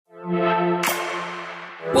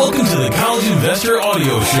Welcome to the College Investor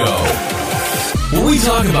Audio Show, where we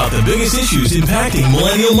talk about the biggest issues impacting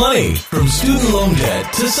millennial money, from student loan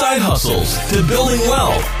debt to side hustles to building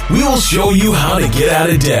wealth. We will show you how to get out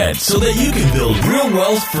of debt so that you can build real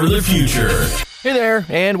wealth for the future. Hey there,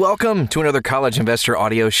 and welcome to another College Investor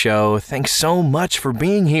Audio Show. Thanks so much for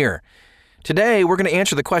being here. Today, we're going to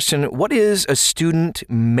answer the question, what is a student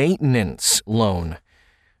maintenance loan?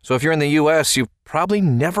 So if you're in the U.S., you've probably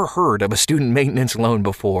never heard of a student maintenance loan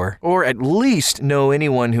before, or at least know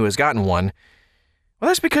anyone who has gotten one. Well,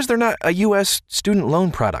 that's because they're not a U.S. student loan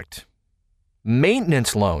product.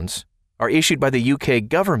 Maintenance loans are issued by the U.K.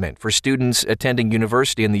 government for students attending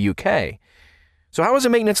university in the U.K. So how is a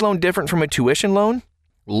maintenance loan different from a tuition loan?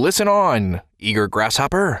 Listen on, eager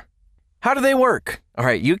grasshopper. How do they work? All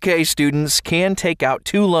right, UK students can take out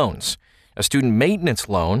two loans, a student maintenance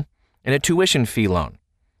loan and a tuition fee loan.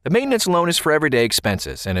 The maintenance loan is for everyday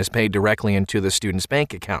expenses and is paid directly into the student's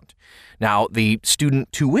bank account. Now, the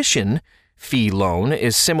student tuition fee loan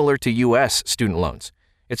is similar to U.S. student loans.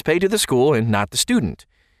 It's paid to the school and not the student.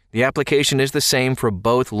 The application is the same for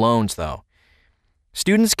both loans, though.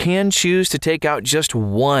 Students can choose to take out just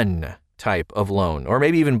one type of loan, or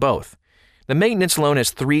maybe even both. The maintenance loan has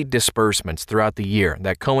 3 disbursements throughout the year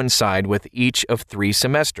that coincide with each of 3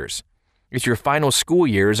 semesters. If your final school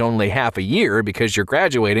year is only half a year because you're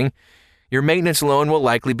graduating, your maintenance loan will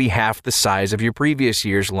likely be half the size of your previous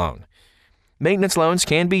year's loan. Maintenance loans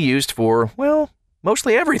can be used for, well,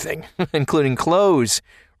 mostly everything, including clothes,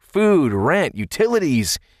 food, rent,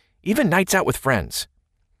 utilities, even nights out with friends.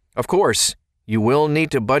 Of course, you will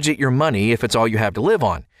need to budget your money if it's all you have to live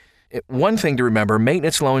on. One thing to remember,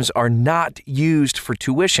 maintenance loans are not used for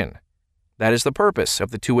tuition. That is the purpose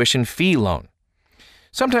of the tuition fee loan.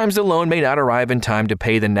 Sometimes the loan may not arrive in time to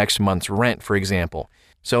pay the next month's rent, for example.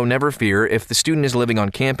 So never fear, if the student is living on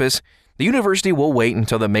campus, the university will wait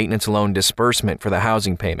until the maintenance loan disbursement for the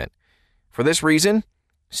housing payment. For this reason,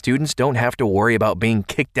 students don't have to worry about being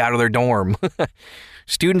kicked out of their dorm.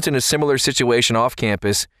 Students in a similar situation off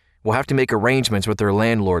campus will have to make arrangements with their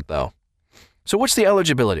landlord, though. So what's the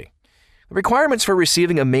eligibility? The requirements for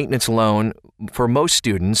receiving a maintenance loan for most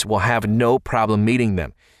students will have no problem meeting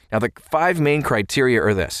them. Now, the 5 main criteria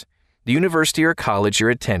are this: the university or college you're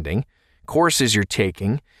attending, courses you're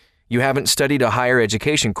taking, you haven't studied a higher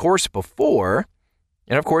education course before,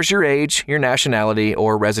 and of course your age, your nationality,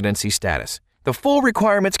 or residency status. The full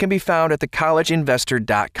requirements can be found at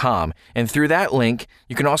thecollegeinvestor.com, and through that link,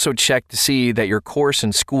 you can also check to see that your course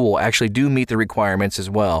and school actually do meet the requirements as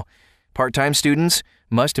well. Part-time students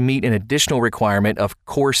must meet an additional requirement of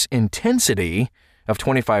course intensity of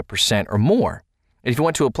 25% or more. If you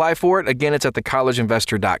want to apply for it, again, it's at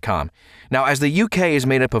thecollegeinvestor.com. Now, as the UK is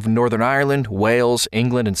made up of Northern Ireland, Wales,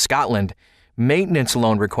 England, and Scotland, maintenance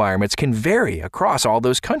loan requirements can vary across all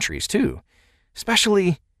those countries, too,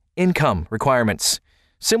 especially income requirements.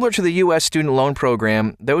 Similar to the U.S. student loan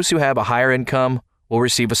program, those who have a higher income will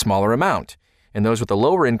receive a smaller amount, and those with a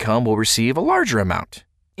lower income will receive a larger amount.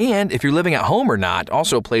 And if you're living at home or not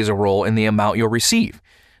also plays a role in the amount you'll receive.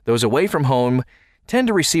 Those away from home tend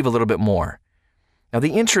to receive a little bit more. Now,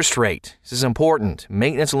 the interest rate, this is important.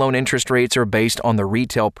 Maintenance loan interest rates are based on the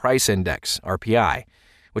Retail Price Index, RPI,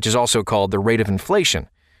 which is also called the rate of inflation.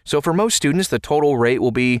 So for most students, the total rate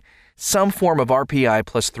will be some form of RPI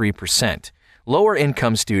plus 3%. Lower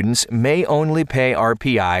income students may only pay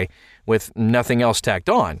RPI with nothing else tacked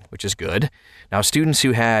on, which is good. Now, students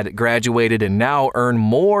who had graduated and now earn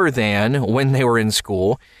more than when they were in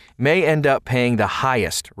school may end up paying the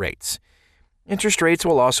highest rates. Interest rates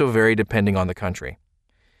will also vary depending on the country.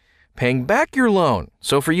 Paying back your loan.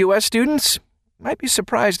 So for U.S. students, might be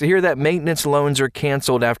surprised to hear that maintenance loans are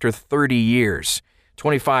canceled after 30 years,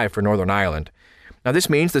 25 for Northern Ireland. Now, this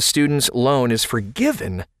means the student's loan is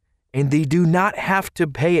forgiven and they do not have to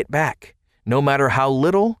pay it back, no matter how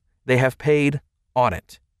little they have paid on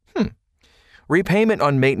it. Repayment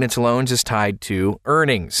on maintenance loans is tied to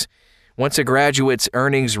earnings. Once a graduate's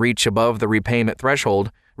earnings reach above the repayment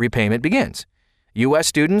threshold, repayment begins. U.S.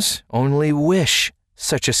 students only wish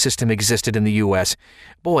such a system existed in the U.S.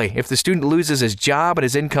 Boy, if the student loses his job and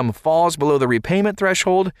his income falls below the repayment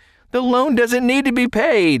threshold, the loan doesn't need to be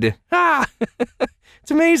paid. It's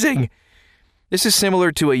amazing. This is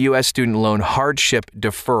similar to a U.S. student loan hardship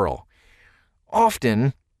deferral.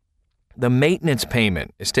 Often, the maintenance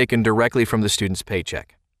payment is taken directly from the student's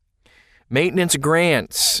paycheck. Maintenance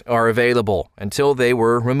grants are available until they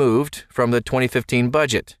were removed from the 2015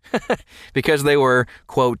 budget because they were,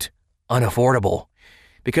 quote, unaffordable.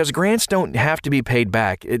 Because grants don't have to be paid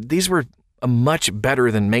back. These were much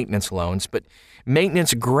better than maintenance loans, but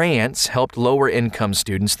maintenance grants helped lower income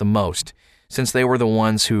students the most. since they were the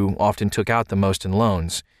ones who often took out the most in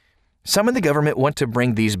loans. Some in the government want to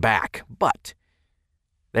bring these back, but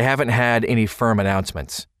they haven't had any firm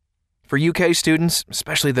announcements. For UK students,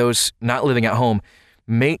 especially those not living at home,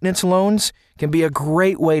 maintenance loans can be a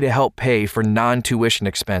great way to help pay for non-tuition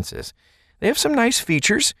expenses. They have some nice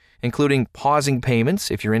features, including pausing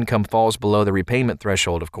payments if your income falls below the repayment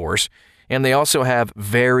threshold, of course, and they also have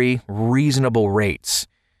very reasonable rates.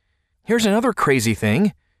 Here's another crazy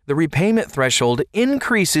thing. The repayment threshold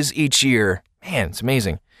increases each year. Man, it's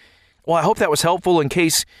amazing. Well, I hope that was helpful in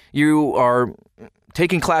case you are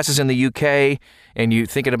taking classes in the UK and you're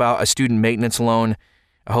thinking about a student maintenance loan.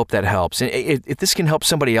 I hope that helps. And if this can help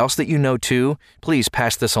somebody else that you know too, please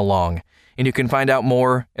pass this along. And you can find out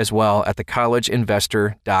more as well at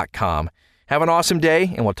thecollegeinvestor.com. Have an awesome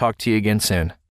day, and we'll talk to you again soon.